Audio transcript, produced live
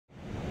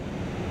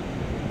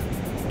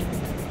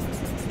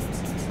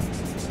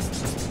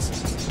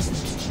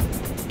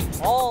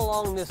All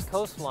along this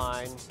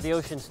coastline, the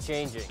ocean's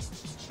changing.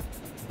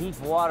 Deep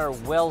water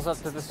wells up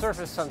to the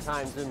surface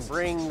sometimes and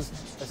brings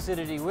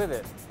acidity with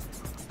it.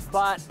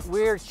 But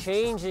we're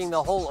changing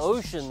the whole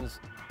ocean's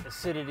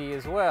acidity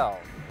as well.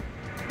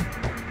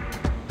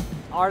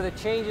 Are the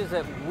changes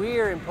that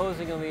we're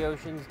imposing on the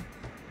oceans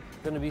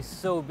going to be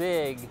so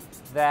big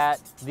that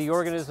the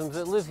organisms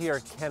that live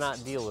here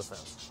cannot deal with them?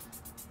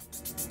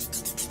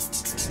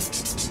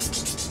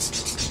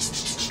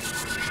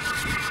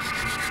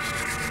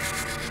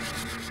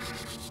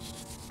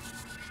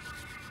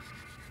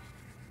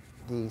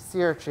 The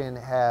sea urchin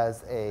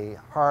has a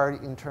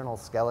hard internal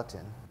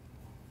skeleton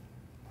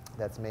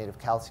that's made of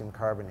calcium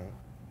carbonate.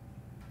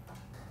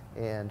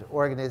 And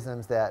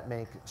organisms that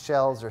make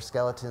shells or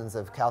skeletons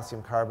of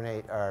calcium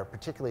carbonate are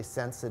particularly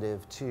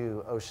sensitive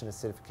to ocean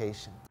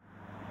acidification.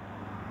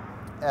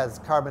 As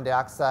carbon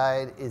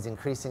dioxide is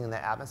increasing in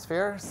the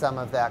atmosphere, some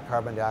of that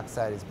carbon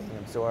dioxide is being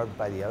absorbed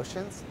by the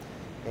oceans.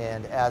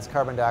 And as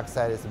carbon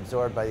dioxide is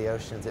absorbed by the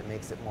oceans, it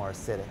makes it more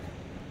acidic.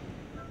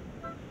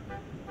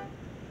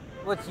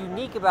 What's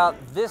unique about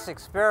this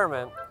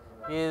experiment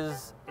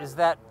is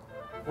that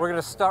we're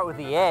going to start with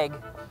the egg,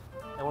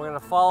 and we're going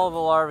to follow the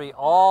larvae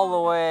all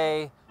the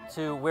way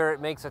to where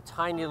it makes a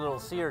tiny little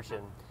sea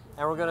urchin.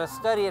 And we're going to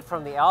study it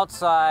from the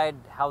outside,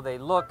 how they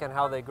look and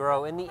how they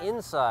grow, and the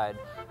inside,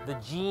 the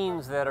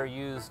genes that are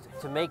used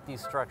to make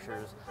these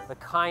structures, the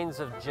kinds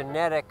of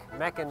genetic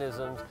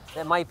mechanisms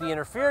that might be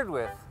interfered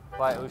with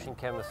by ocean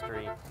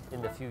chemistry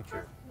in the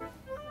future.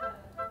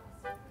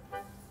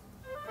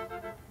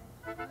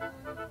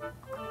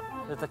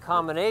 That the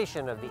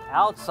combination of the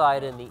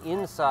outside and the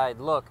inside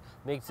look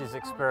makes these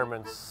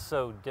experiments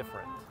so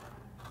different.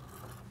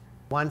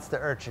 Once the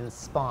urchins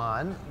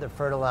spawn, the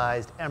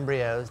fertilized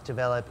embryos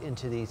develop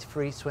into these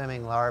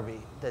free-swimming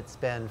larvae that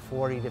spend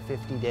 40 to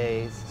 50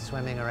 days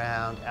swimming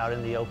around out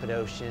in the open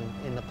ocean,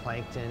 in the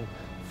plankton,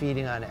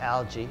 feeding on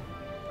algae.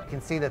 You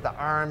can see that the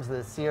arms of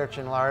the sea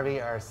urchin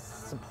larvae are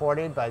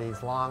supported by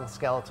these long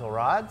skeletal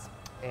rods.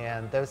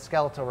 And those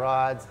skeletal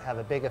rods have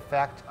a big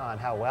effect on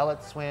how well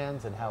it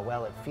swims and how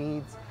well it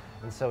feeds.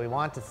 And so we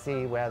want to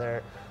see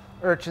whether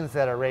urchins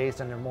that are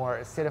raised under more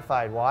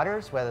acidified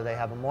waters, whether they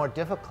have a more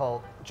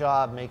difficult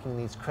job making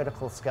these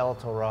critical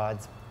skeletal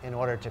rods in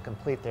order to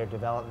complete their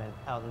development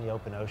out in the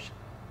open ocean.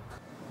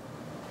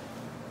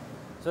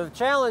 So the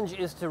challenge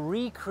is to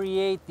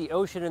recreate the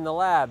ocean in the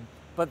lab,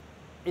 but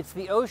it's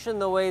the ocean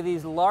the way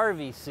these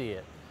larvae see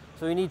it.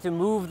 So we need to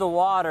move the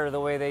water the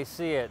way they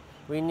see it.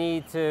 We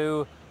need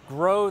to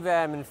grow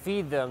them and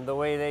feed them the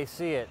way they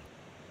see it.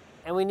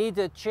 And we need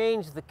to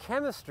change the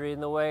chemistry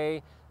in the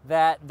way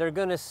that they're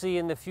going to see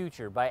in the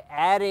future by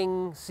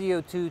adding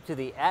CO2 to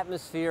the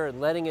atmosphere and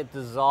letting it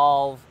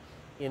dissolve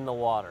in the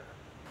water.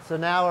 So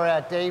now we're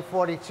at day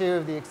 42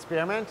 of the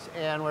experiment,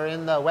 and we're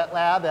in the wet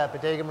lab at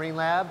Bodega Marine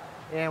Lab,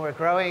 and we're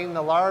growing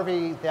the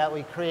larvae that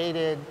we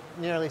created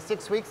nearly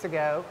 6 weeks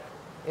ago.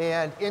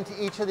 And into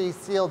each of these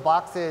sealed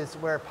boxes,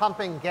 we're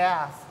pumping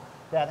gas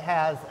that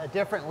has a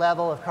different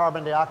level of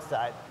carbon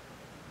dioxide.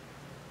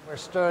 We're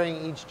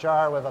stirring each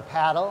jar with a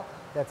paddle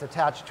that's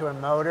attached to a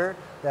motor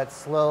that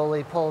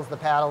slowly pulls the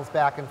paddles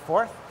back and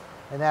forth,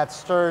 and that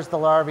stirs the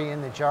larvae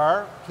in the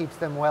jar, keeps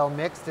them well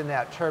mixed in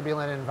that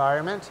turbulent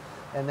environment,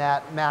 and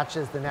that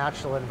matches the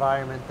natural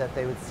environment that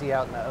they would see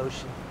out in the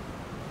ocean.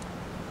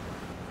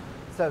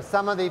 So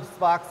some of these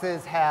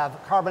boxes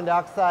have carbon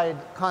dioxide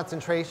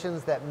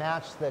concentrations that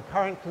match the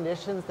current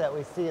conditions that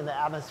we see in the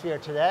atmosphere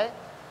today,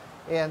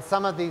 and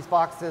some of these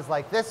boxes,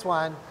 like this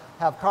one,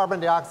 have carbon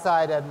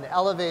dioxide at an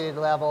elevated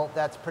level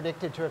that's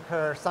predicted to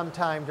occur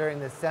sometime during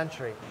this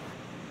century.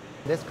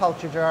 This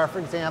culture jar, for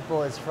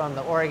example, is from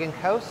the Oregon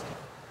coast.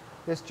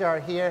 This jar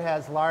here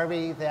has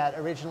larvae that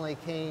originally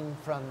came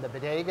from the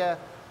Bodega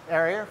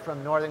area,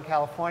 from Northern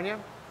California.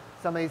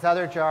 Some of these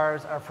other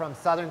jars are from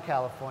Southern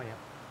California.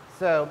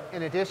 So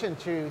in addition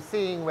to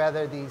seeing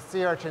whether these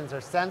sea urchins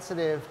are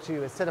sensitive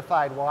to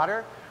acidified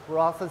water, we're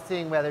also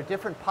seeing whether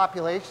different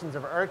populations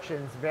of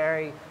urchins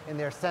vary in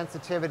their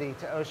sensitivity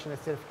to ocean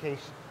acidification.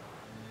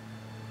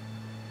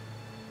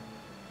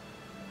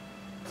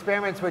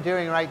 Experiments we're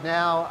doing right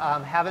now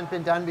haven't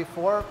been done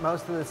before.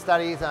 Most of the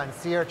studies on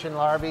sea urchin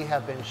larvae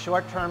have been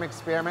short-term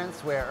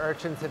experiments where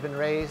urchins have been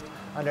raised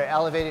under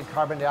elevated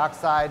carbon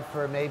dioxide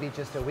for maybe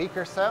just a week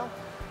or so.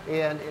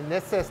 And in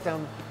this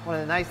system, one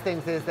of the nice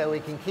things is that we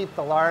can keep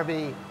the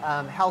larvae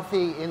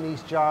healthy in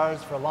these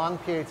jars for long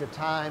periods of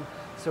time.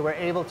 So we're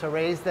able to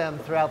raise them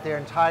throughout their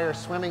entire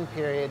swimming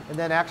period and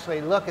then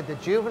actually look at the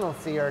juvenile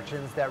sea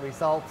urchins that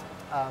result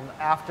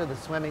after the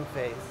swimming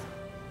phase.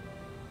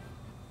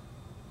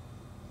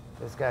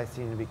 This guy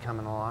seems to be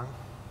coming along.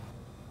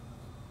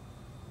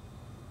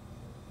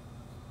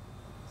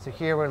 So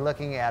here we're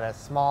looking at a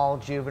small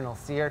juvenile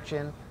sea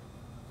urchin.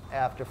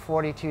 After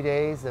 42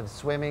 days of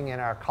swimming in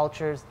our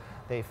cultures,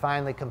 they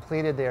finally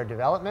completed their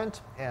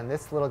development, and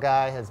this little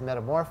guy has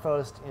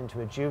metamorphosed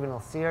into a juvenile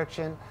sea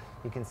urchin.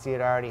 You can see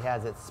it already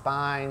has its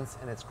spines,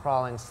 and it's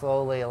crawling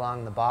slowly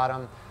along the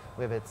bottom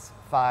with its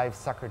 5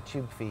 sucker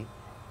tube feet.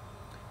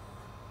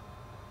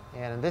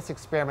 And in this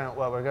experiment,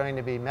 what we're going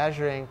to be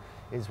measuring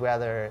is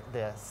whether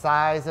the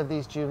size of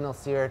these juvenile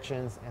sea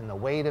urchins and the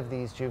weight of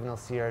these juvenile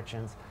sea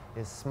urchins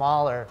is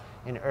smaller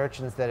in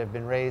urchins that have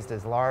been raised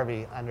as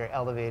larvae under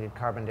elevated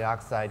carbon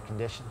dioxide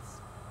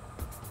conditions.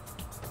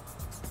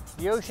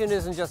 The ocean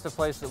isn't just a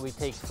place that we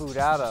take food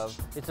out of,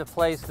 it's a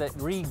place that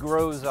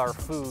regrows our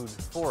food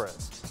for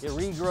us. It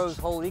regrows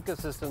whole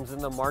ecosystems in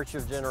the march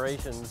of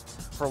generations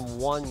from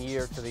one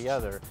year to the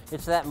other.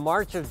 It's that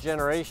march of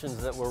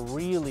generations that we're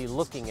really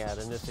looking at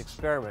in this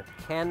experiment.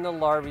 Can the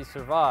larvae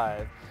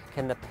survive?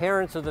 Can the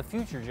parents of the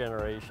future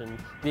generation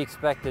be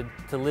expected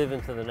to live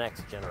into the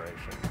next generation?